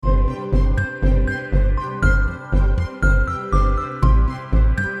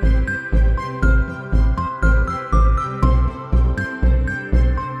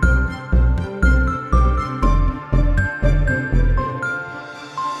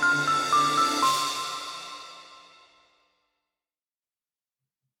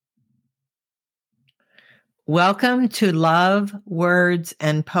Welcome to Love, Words,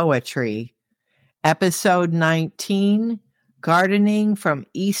 and Poetry, Episode 19, Gardening from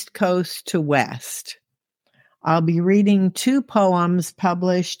East Coast to West. I'll be reading two poems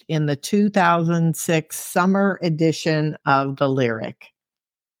published in the 2006 summer edition of The Lyric.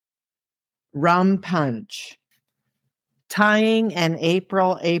 Rum Punch. Tying an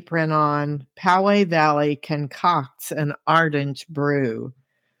April apron on, Poway Valley concocts an ardent brew.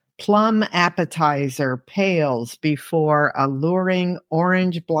 Plum appetizer pales before alluring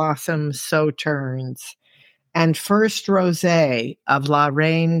orange blossom sauternes, and first rosé of La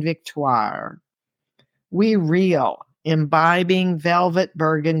Reine Victoire. We reel, imbibing velvet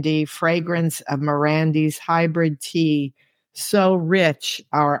burgundy fragrance of Mirandy's hybrid tea, so rich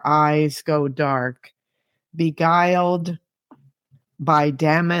our eyes go dark, beguiled by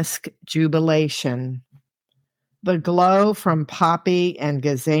damask jubilation. The glow from poppy and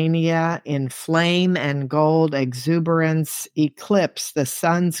gazania in flame and gold exuberance eclipse the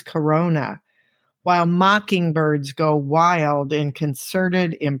sun's corona, while mockingbirds go wild in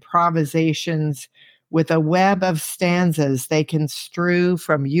concerted improvisations with a web of stanzas they can strew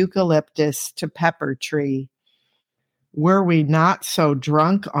from eucalyptus to pepper tree. Were we not so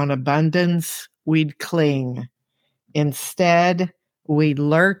drunk on abundance, we'd cling. Instead, we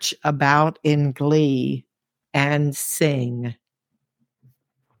lurch about in glee and sing.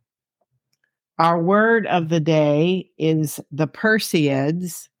 Our word of the day is the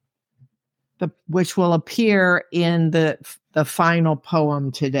Perseids, which will appear in the final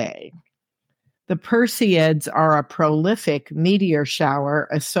poem today. The Perseids are a prolific meteor shower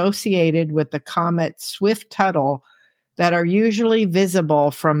associated with the comet Swift-Tuttle that are usually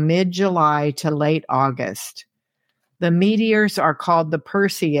visible from mid-July to late August. The meteors are called the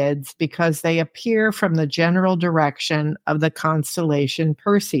Perseids because they appear from the general direction of the constellation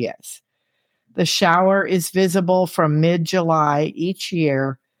Perseus. The shower is visible from mid-July each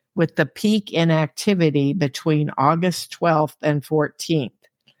year, with the peak in activity between August 12th and 14th.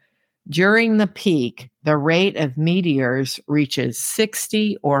 During the peak, the rate of meteors reaches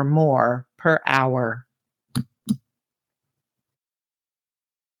 60 or more per hour.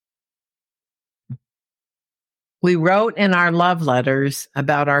 We wrote in our love letters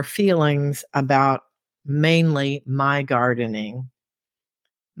about our feelings about mainly my gardening.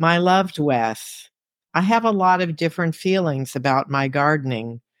 My loved Wes, I have a lot of different feelings about my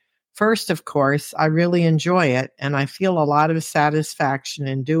gardening. First, of course, I really enjoy it, and I feel a lot of satisfaction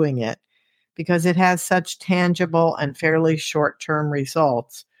in doing it because it has such tangible and fairly short-term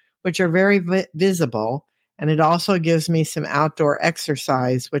results, which are very visible, and it also gives me some outdoor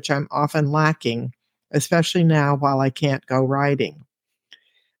exercise, which I'm often lacking, especially now while I can't go riding.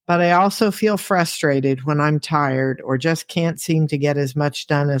 But I also feel frustrated when I'm tired or just can't seem to get as much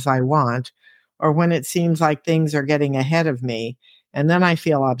done as I want, or when it seems like things are getting ahead of me, and then I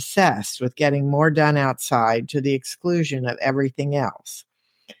feel obsessed with getting more done outside to the exclusion of everything else.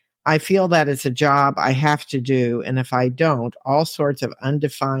 I feel that it's a job I have to do, and if I don't, all sorts of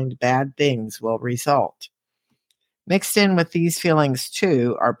undefined bad things will result. Mixed in with these feelings,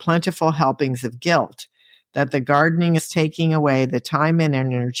 too, are plentiful helpings of guilt that the gardening is taking away the time and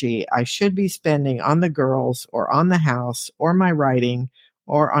energy I should be spending on the girls or on the house or my writing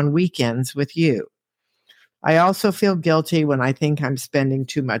or on weekends with you. I also feel guilty when I think I'm spending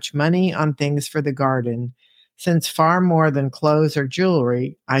too much money on things for the garden, since far more than clothes or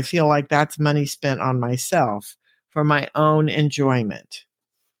jewelry, I feel like that's money spent on myself for my own enjoyment.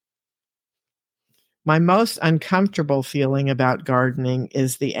 My most uncomfortable feeling about gardening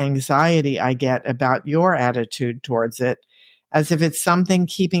is the anxiety I get about your attitude towards it, as if it's something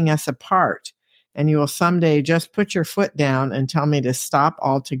keeping us apart, and you will someday just put your foot down and tell me to stop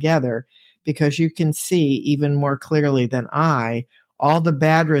altogether because you can see even more clearly than I all the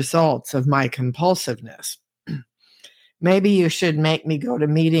bad results of my compulsiveness. Maybe you should make me go to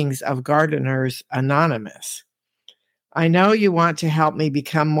meetings of Gardeners Anonymous. I know you want to help me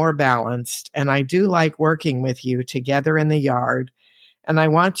become more balanced, and I do like working with you together in the yard, and I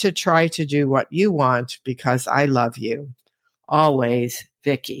want to try to do what you want because I love you. Always,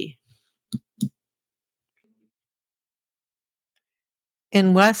 Vicky.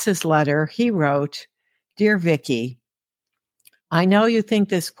 In Wes's letter, he wrote, "Dear Vicky, I know you think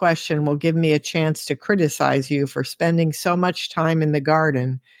this question will give me a chance to criticize you for spending so much time in the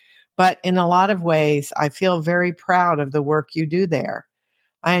garden, but in a lot of ways, I feel very proud of the work you do there.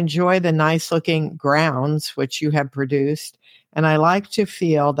 I enjoy the nice-looking grounds which you have produced, and I like to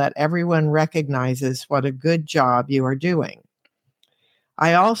feel that everyone recognizes what a good job you are doing.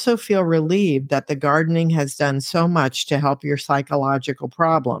 I also feel relieved that the gardening has done so much to help your psychological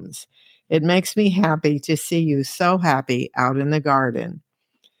problems. It makes me happy to see you so happy out in the garden.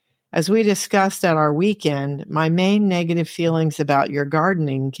 As we discussed at our weekend, my main negative feelings about your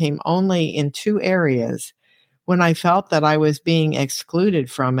gardening came only in two areas: when I felt that I was being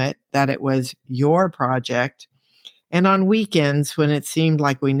excluded from it, that it was your project, and on weekends when it seemed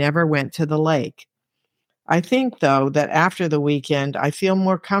like we never went to the lake. I think, though, that after the weekend, I feel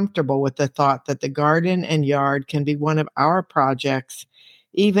more comfortable with the thought that the garden and yard can be one of our projects,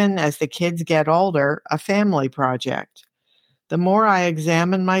 even as the kids get older, a family project. The more I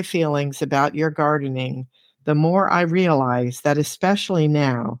examine my feelings about your gardening, the more I realize that, especially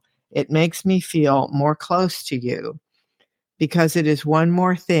now, it makes me feel more close to you because it is one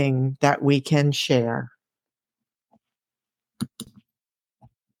more thing that we can share.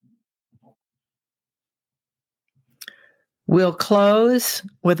 We'll close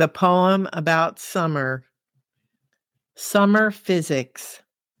with a poem about summer. Summer physics.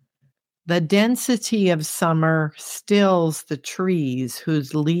 The density of summer stills the trees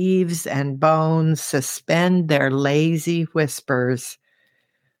whose leaves and bones suspend their lazy whispers.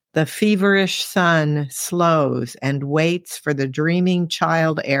 The feverish sun slows and waits for the dreaming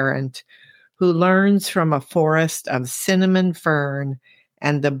child errant who learns from a forest of cinnamon fern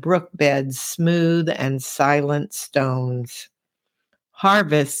and the brook bed's smooth and silent stones.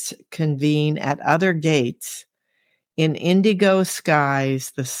 Harvests convene at other gates. In indigo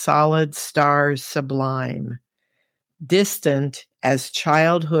skies, the solid stars sublime. Distant as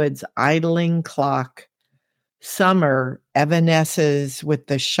childhood's idling clock, summer evanesces with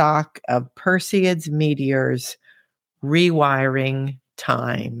the shock of Perseid's meteors rewiring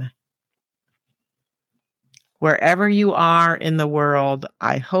time. Wherever you are in the world,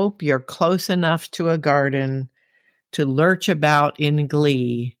 I hope you're close enough to a garden to lurch about in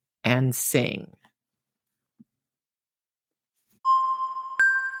glee and sing.